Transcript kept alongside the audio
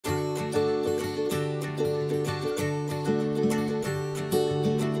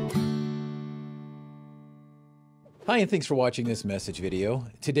Hi, and thanks for watching this message video.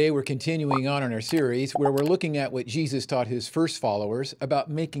 Today we're continuing on in our series where we're looking at what Jesus taught his first followers about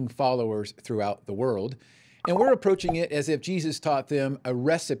making followers throughout the world. And we're approaching it as if Jesus taught them a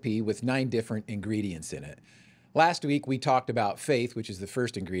recipe with 9 different ingredients in it. Last week we talked about faith, which is the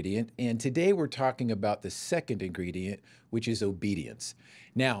first ingredient, and today we're talking about the second ingredient, which is obedience.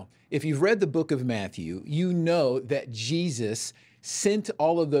 Now, if you've read the book of Matthew, you know that Jesus sent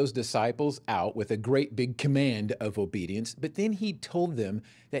all of those disciples out with a great big command of obedience, but then he told them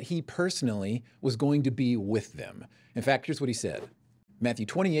that he personally was going to be with them. In fact, here's what he said. Matthew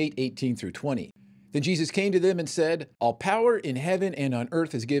 28:18 through 20. Then Jesus came to them and said, "All power in heaven and on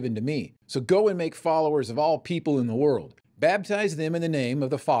earth is given to me. So go and make followers of all people in the world. Baptize them in the name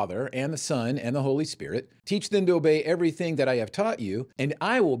of the Father and the Son and the Holy Spirit. Teach them to obey everything that I have taught you, and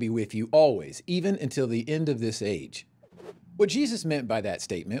I will be with you always, even until the end of this age." What Jesus meant by that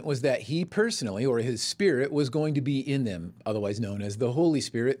statement was that he personally, or his Spirit, was going to be in them, otherwise known as the Holy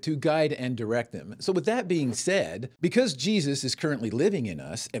Spirit, to guide and direct them. So with that being said, because Jesus is currently living in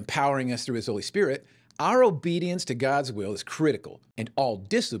us, empowering us through his Holy Spirit, our obedience to God's will is critical, and all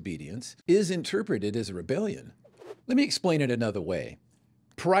disobedience is interpreted as a rebellion. Let me explain it another way.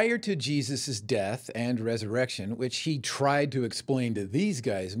 Prior to Jesus' death and resurrection, which he tried to explain to these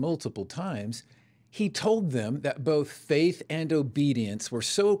guys multiple times, he told them that both faith and obedience were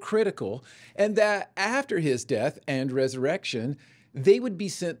so critical, and that after his death and resurrection, they would be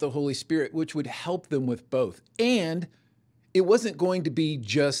sent the Holy Spirit, which would help them with both. And it wasn't going to be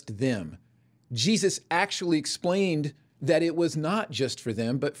just them. Jesus actually explained that it was not just for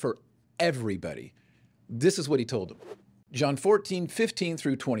them, but for everybody. This is what he told them. John 14:15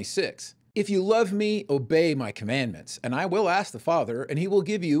 through 26. "If you love me, obey my commandments, and I will ask the Father, and he will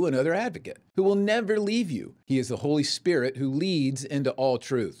give you another advocate, who will never leave you. He is the Holy Spirit who leads into all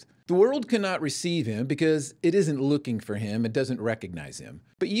truth. The world cannot receive him because it isn't looking for him and doesn't recognize him.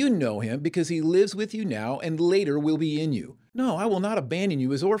 But you know him because he lives with you now and later will be in you. No, I will not abandon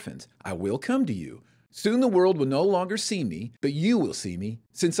you as orphans. I will come to you. Soon the world will no longer see me, but you will see me.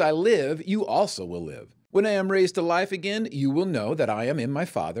 Since I live, you also will live. When I am raised to life again, you will know that I am in my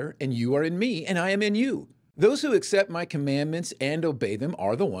Father, and you are in me, and I am in you. Those who accept my commandments and obey them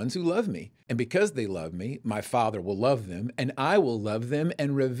are the ones who love me. And because they love me, my Father will love them, and I will love them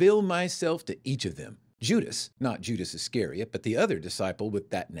and reveal myself to each of them." Judas, not Judas Iscariot, but the other disciple with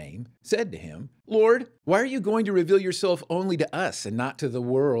that name, said to him, "Lord, why are you going to reveal yourself only to us and not to the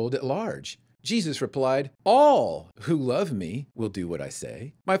world at large?" Jesus replied, "All who love me will do what I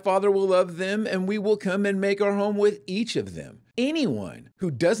say. My Father will love them, and we will come and make our home with each of them. Anyone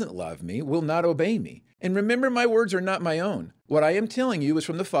who doesn't love me will not obey me. And remember, my words are not my own. What I am telling you is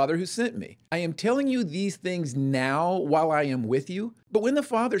from the Father who sent me. I am telling you these things now while I am with you. But when the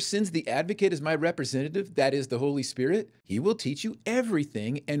Father sends the advocate as my representative, that is the Holy Spirit, he will teach you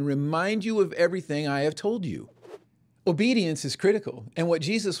everything and remind you of everything I have told you." Obedience is critical, and what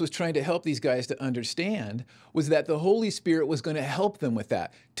Jesus was trying to help these guys to understand was that the Holy Spirit was going to help them with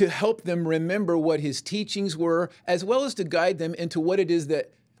that, to help them remember what his teachings were, as well as to guide them into what it is that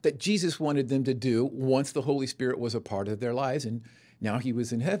Jesus wanted them to do once the Holy Spirit was a part of their lives, and now he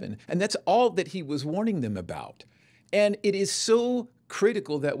was in heaven. And that's all that he was warning them about. And it is so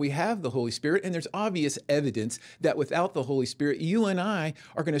critical that we have the Holy Spirit, and there's obvious evidence that without the Holy Spirit, you and I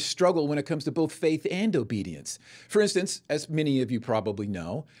are going to struggle when it comes to both faith and obedience. For instance, as many of you probably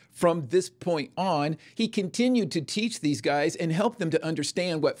know, from this point on, he continued to teach these guys and help them to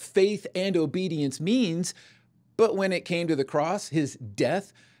understand what faith and obedience means. But when it came to the cross, his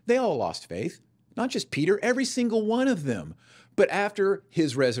death, they all lost faith. Not just Peter, every single one of them. But after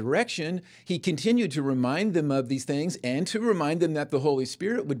his resurrection, he continued to remind them of these things and to remind them that the Holy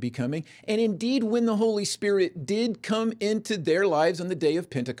Spirit would be coming. And indeed, when the Holy Spirit did come into their lives on the day of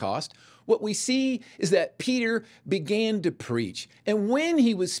Pentecost, what we see is that Peter began to preach. And when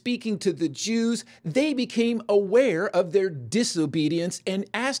he was speaking to the Jews, they became aware of their disobedience and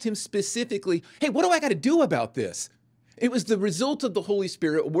asked him specifically, "Hey, what do I got to do about this?" It was the result of the Holy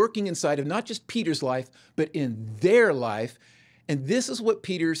Spirit working inside of not just Peter's life, but in their life. And this is what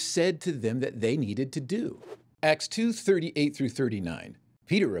Peter said to them that they needed to do. Acts 2:38 through 39.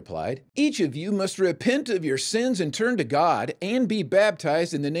 Peter replied, "Each of you must repent of your sins and turn to God and be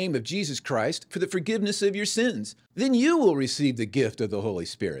baptized in the name of Jesus Christ for the forgiveness of your sins. Then you will receive the gift of the Holy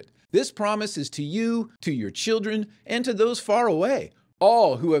Spirit. This promise is to you, to your children, and to those far away,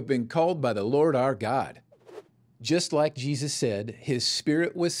 all who have been called by the Lord our God." Just like Jesus said, his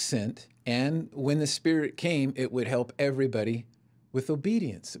Spirit was sent, and when the Spirit came, it would help everybody with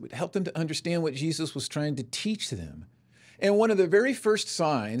obedience. It would help them to understand what Jesus was trying to teach them. And one of the very first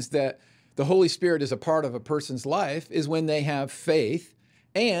signs that The Holy Spirit is a part of a person's life is when they have faith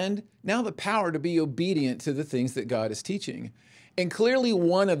and now the power to be obedient to the things that God is teaching. And clearly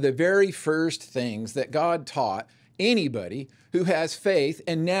one of the very first things that God taught anybody who has faith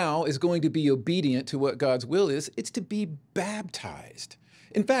and now is going to be obedient to what God's will is, it's to be baptized.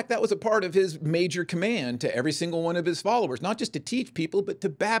 In fact, that was a part of his major command to every single one of his followers, not just to teach people, but to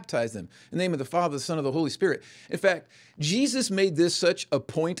baptize them in the name of the Father, the Son, and the Holy Spirit. In fact, Jesus made this such a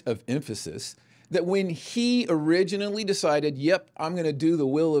point of emphasis that when he originally decided, yep, I'm going to do the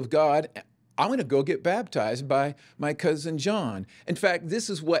will of God, I'm going to go get baptized by my cousin John. In fact, this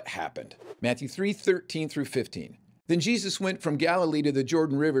is what happened. Matthew 3:13 through 15. Then Jesus went from Galilee to the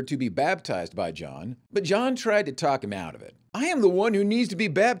Jordan River to be baptized by John, but John tried to talk him out of it. I am the one who needs to be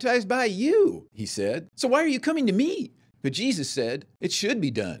baptized by you, he said. So why are you coming to me? But Jesus said, it should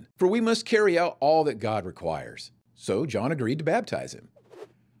be done, for we must carry out all that God requires. So John agreed to baptize him.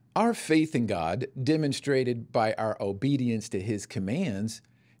 Our faith in God, demonstrated by our obedience to his commands,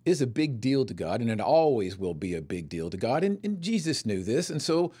 is a big deal to God, and it always will be a big deal to God. And Jesus knew this, and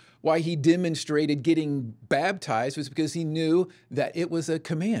so why he demonstrated getting baptized was because he knew that it was a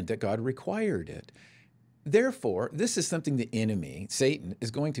command, that God required it. Therefore, this is something the enemy, Satan,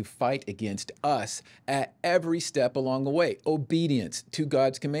 is going to fight against us at every step along the way. Obedience to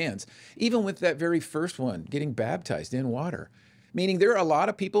God's commands. Even with that very first one, getting baptized in water. Meaning there are a lot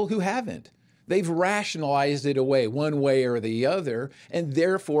of people who haven't. They've rationalized it away one way or the other, and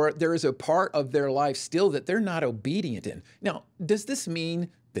therefore there is a part of their life still that they're not obedient in. Now, does this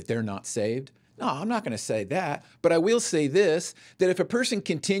mean that they're not saved? No, I'm not going to say that, but I will say this, that if a person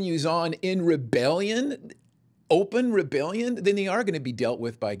continues on in rebellion, open rebellion, then they are going to be dealt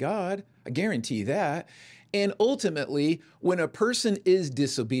with by God. I guarantee that. And ultimately, when a person is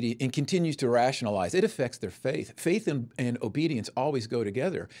disobedient and continues to rationalize, it affects their faith. Faith and obedience always go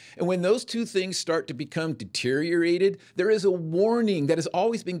together. And when those two things start to become deteriorated, there is a warning that has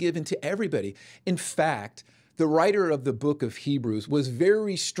always been given to everybody. In fact, the writer of the book of Hebrews was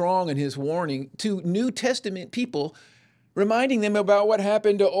very strong in his warning to New Testament people, reminding them about what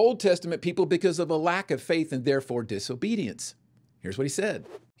happened to Old Testament people because of a lack of faith and therefore disobedience. Here's what he said.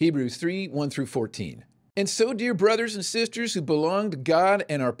 Hebrews 3:1 through 14. And so, dear brothers and sisters who belong to God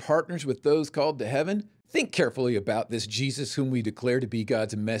and are partners with those called to heaven, think carefully about this Jesus whom we declare to be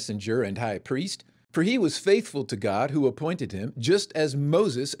God's messenger and high priest. For he was faithful to God who appointed him, just as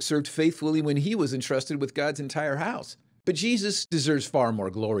Moses served faithfully when he was entrusted with God's entire house. But Jesus deserves far more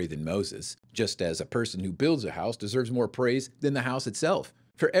glory than Moses, just as a person who builds a house deserves more praise than the house itself.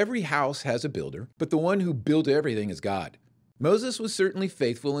 For every house has a builder, but the one who built everything is God. Moses was certainly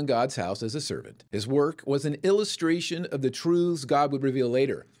faithful in God's house as a servant. His work was an illustration of the truths God would reveal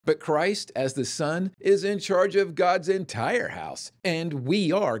later. But Christ, as the Son, is in charge of God's entire house, and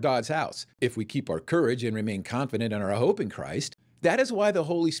we are God's house, if we keep our courage and remain confident in our hope in Christ. That is why the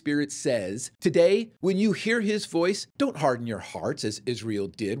Holy Spirit says, today, when you hear his voice, don't harden your hearts as Israel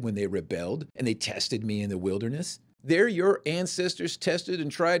did when they rebelled and they tested me in the wilderness. There your ancestors tested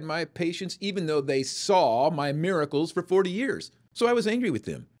and tried my patience, even though they saw my miracles for 40 years. So I was angry with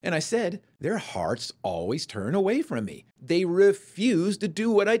them. And I said, their hearts always turn away from me. They refuse to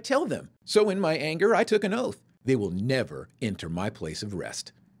do what I tell them. So in my anger, I took an oath. They will never enter my place of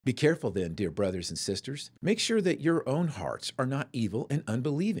rest. Be careful then, dear brothers and sisters. Make sure that your own hearts are not evil and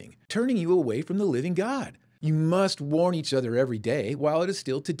unbelieving, turning you away from the living God. You must warn each other every day while it is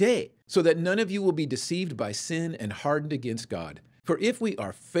still today, so that none of you will be deceived by sin and hardened against God. For if we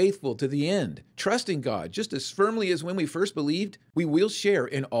are faithful to the end, trusting God just as firmly as when we first believed, we will share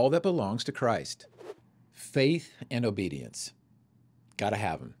in all that belongs to Christ. Faith and obedience. Gotta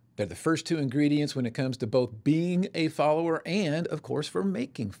have them. They're the first two ingredients when it comes to both being a follower and, of course, for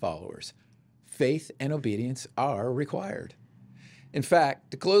making followers. Faith and obedience are required. In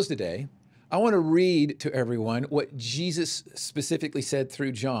fact, to close today, I want to read to everyone what Jesus specifically said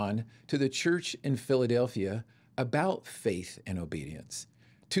through John to the church in Philadelphia about faith and obedience.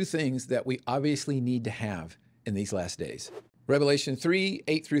 Two things that we obviously need to have in these last days. Revelation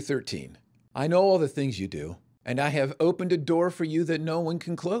 3:8 through 13. I know all the things you do, and I have opened a door for you that no one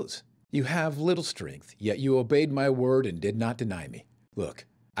can close. You have little strength, yet you obeyed my word and did not deny me. Look,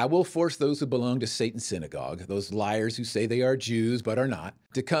 I will force those who belong to Satan's synagogue, those liars who say they are Jews but are not,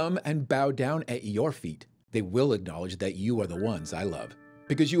 to come and bow down at your feet. They will acknowledge that you are the ones I love.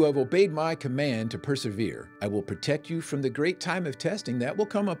 Because you have obeyed my command to persevere, I will protect you from the great time of testing that will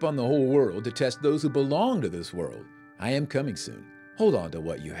come upon the whole world to test those who belong to this world. I am coming soon. Hold on to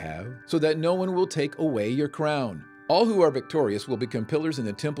what you have, so that no one will take away your crown. All who are victorious will become pillars in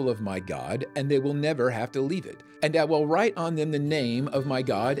the temple of my God, and they will never have to leave it. And I will write on them the name of my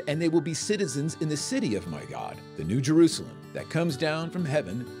God, and they will be citizens in the city of my God, the New Jerusalem, that comes down from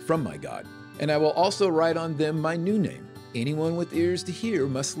heaven from my God. And I will also write on them my new name. Anyone with ears to hear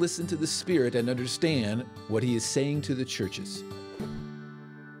must listen to the Spirit and understand what he is saying to the churches.